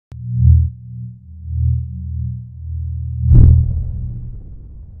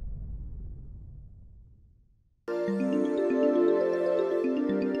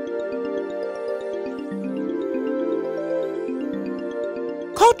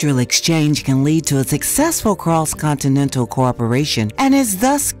Cultural exchange can lead to a successful cross-continental cooperation and is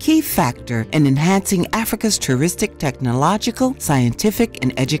thus key factor in enhancing Africa's touristic, technological, scientific,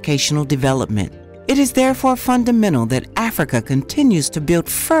 and educational development. It is therefore fundamental that Africa continues to build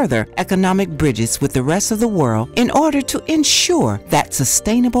further economic bridges with the rest of the world in order to ensure that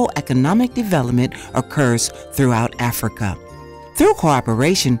sustainable economic development occurs throughout Africa. Through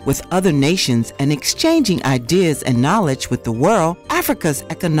cooperation with other nations and exchanging ideas and knowledge with the world, Africa's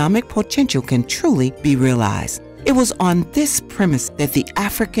economic potential can truly be realized. It was on this premise that the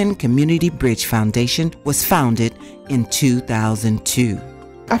African Community Bridge Foundation was founded in 2002.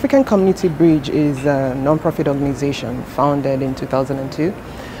 African Community Bridge is a non-profit organization founded in 2002.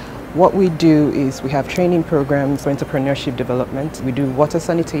 What we do is we have training programs for entrepreneurship development. We do water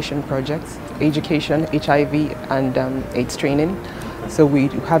sanitation projects, education, HIV and AIDS training. So we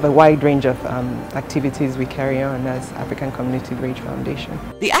have a wide range of activities we carry on as African Community Bridge Foundation.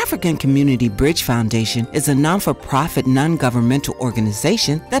 The African Community Bridge Foundation is a non-for-profit, non-governmental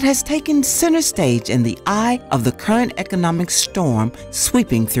organization that has taken center stage in the eye of the current economic storm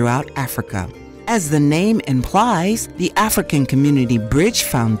sweeping throughout Africa. As the name implies, the African Community Bridge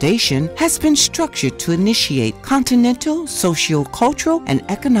Foundation has been structured to initiate continental, socio-cultural, and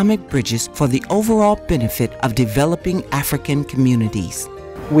economic bridges for the overall benefit of developing African communities.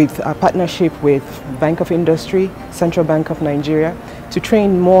 With a partnership with Bank of Industry, Central Bank of Nigeria, to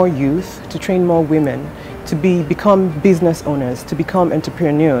train more youth, to train more women, to become business owners, to become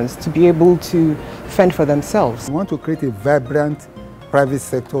entrepreneurs, to be able to fend for themselves. We want to create a vibrant private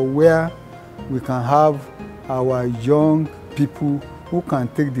sector where we can have our young people who can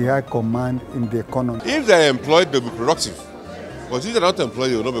take the high command in the economy. If they are employed, they'll be productive. But if they're not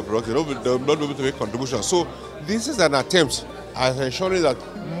employed, they will not be productive. They will not be able to make contributions. So this is an attempt at ensuring that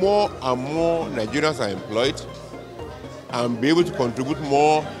more and more Nigerians are employed and be able to contribute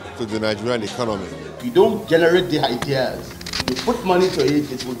more to the Nigerian economy. You don't generate the ideas. You put money to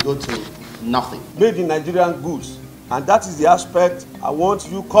it, it will go to nothing. Made in Nigerian goods. And that is the aspect I want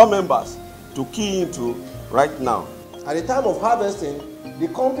you core members to key into right now. At the time of harvesting, the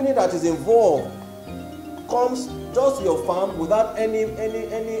company that is involved comes just to your farm without any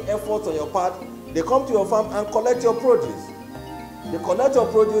effort on your part. They come to your farm and collect your produce. They collect your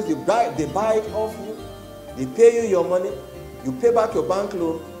produce, they buy it off you, they pay you your money, you pay back your bank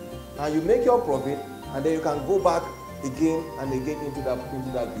loan, and you make your profit, and then you can go back again and again into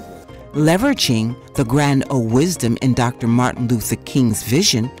that business. Leveraging the grand old wisdom in Dr. Martin Luther King's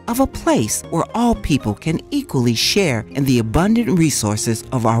vision of a place where all people can equally share in the abundant resources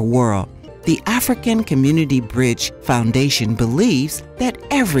of our world, the African Community Bridge Foundation believes that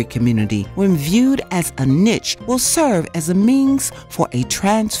every community, when viewed as a niche, will serve as a means for a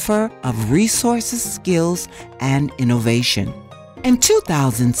transfer of resources, skills, and innovation. In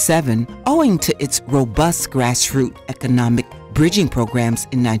 2007, owing to its robust grassroots economic bridging programs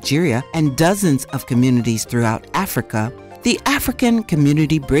in Nigeria and dozens of communities throughout Africa, the African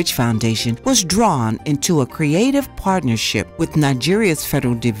Community Bridge Foundation was drawn into a creative partnership with Nigeria's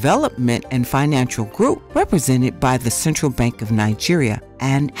Federal Development and Financial Group, represented by the Central Bank of Nigeria,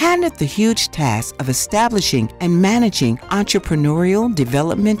 and handed the huge task of establishing and managing entrepreneurial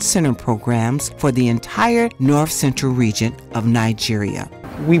development center programs for the entire North Central region of Nigeria.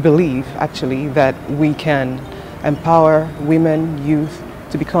 We believe, actually, that we can empower women, youth,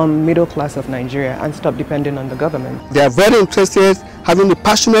 to become middle class of Nigeria and stop depending on the government. They are very interested, having a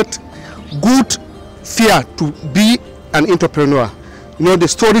passionate, good fear to be an entrepreneur. You know, the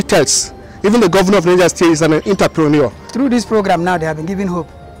story tells. Even the governor of Nigeria State is an entrepreneur. Through this program now, they have been given hope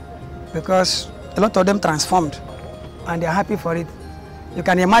because a lot of them transformed and they are happy for it. You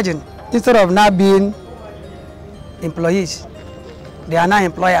can imagine, instead of now being employees, they are now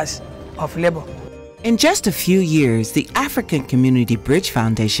employers of labor. In just a few years, the African Community Bridge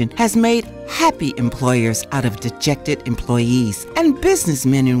Foundation has made happy employers out of dejected employees and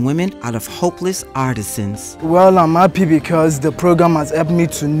businessmen and women out of hopeless artisans. Well, I'm happy because the program has helped me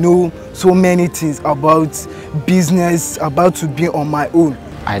to know so many things about business, about to be on my own.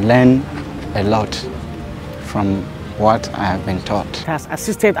 I learned a lot from what I have been taught. It has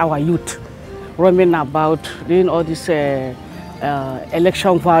assisted our youth roaming about, doing all this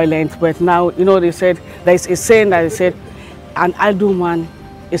election violence, but now, you know, they said, there's a saying that they said, an idle man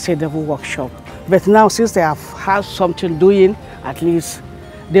is a devil workshop. But now, since they have had something doing, at least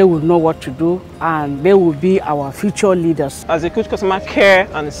they will know what to do and they will be our future leaders. As a good customer care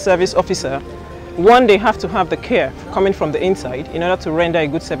and service officer, one, they have to have the care coming from the inside in order to render a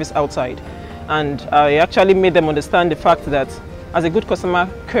good service outside. And I actually made them understand the fact that as a good customer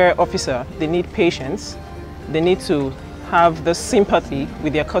care officer, they need patience, they need to have the sympathy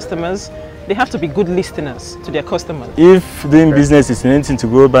with their customers. They have to be good listeners to their customers. If doing business is anything to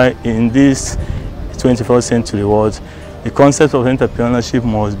go by in this 21st century world, the concept of entrepreneurship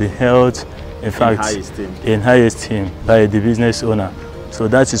must be held, in fact, in high esteem by the business owner. So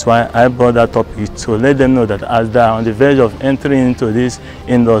that is why I brought that topic, to let them know that as they are on the verge of entering into these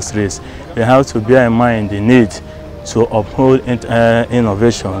industries, they have to bear in mind the need to uphold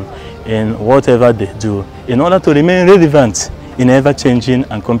innovation in whatever they do in order to remain relevant in an ever-changing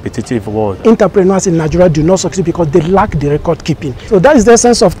and competitive world. Entrepreneurs in Nigeria do not succeed because they lack the record keeping. So that is the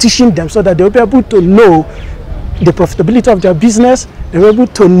sense of teaching them so that they will be able to know the profitability of their business, they will be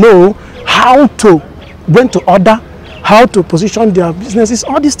able to know how to, when to order, how to position their businesses.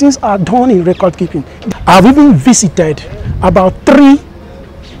 All these things are done in record keeping. I've even visited about 3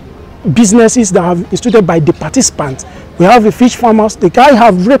 businesses that have instituted by the participants. We have a fish farmer. The guy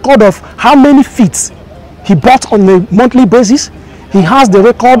has record of how many feet he bought on a monthly basis. He has the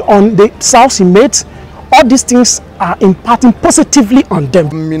record on the sales he made. All these things are impacting positively on them.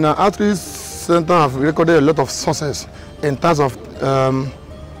 Mina Outreach Center have recorded a lot of success in terms of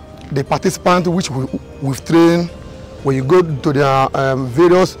the participants which we've trained. When you go to their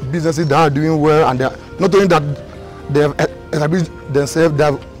various businesses that are doing well, and not only that they have established themselves, they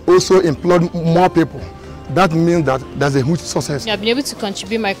have also employed more people. That means that there's a huge success. I've been able to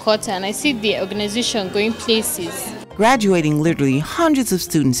contribute my quota, and I see the organization going places. Graduating literally hundreds of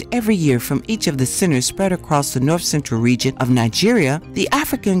students every year from each of the centers spread across the north central region of Nigeria, the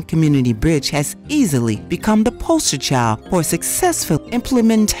African Community Bridge has easily become the poster child for successful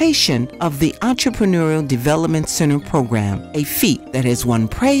implementation of the Entrepreneurial Development Center program, a feat that has won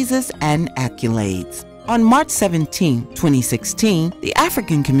praises and accolades. On March 17, 2016, the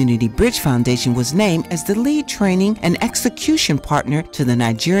African Community Bridge Foundation was named as the lead training and execution partner to the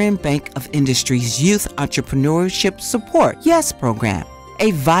Nigerian Bank of Industry's Youth Entrepreneurship Support (YES) program,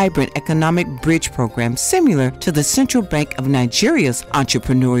 a vibrant economic bridge program similar to the Central Bank of Nigeria's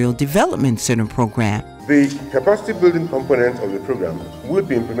Entrepreneurial Development Center program. The capacity building component of the program will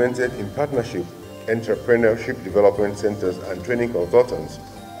be implemented in partnership with entrepreneurship development centers and training consultants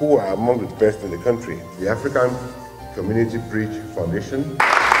who are among the best in the country. The African Community Bridge Foundation,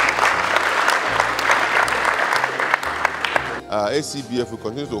 ACBF will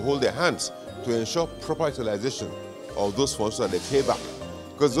continue to hold their hands to ensure proper utilization of those funds so that they pay back.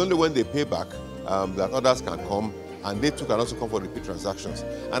 Because only when they pay back that others can come, and they too can also come for repeat transactions.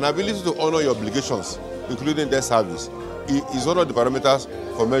 And ability to honor your obligations, including debt service, is one of the parameters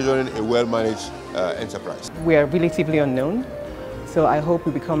for measuring a well-managed enterprise. We are relatively unknown. So I hope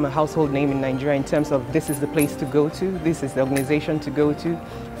we become a household name in Nigeria in terms of this is the place to go to, this is the organization to go to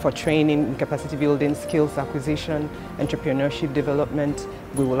for training, capacity building, skills acquisition, entrepreneurship development.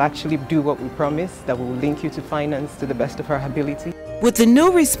 We will actually do what we promise, that we will link you to finance to the best of our ability. With the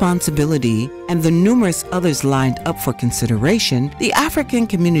new responsibility and the numerous others lined up for consideration, the African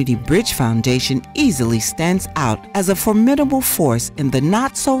Community Bridge Foundation easily stands out as a formidable force in the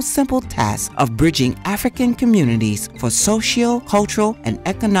not-so-simple task of bridging African communities for socio, cultural, and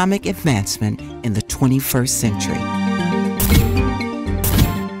economic advancement in the 21st century.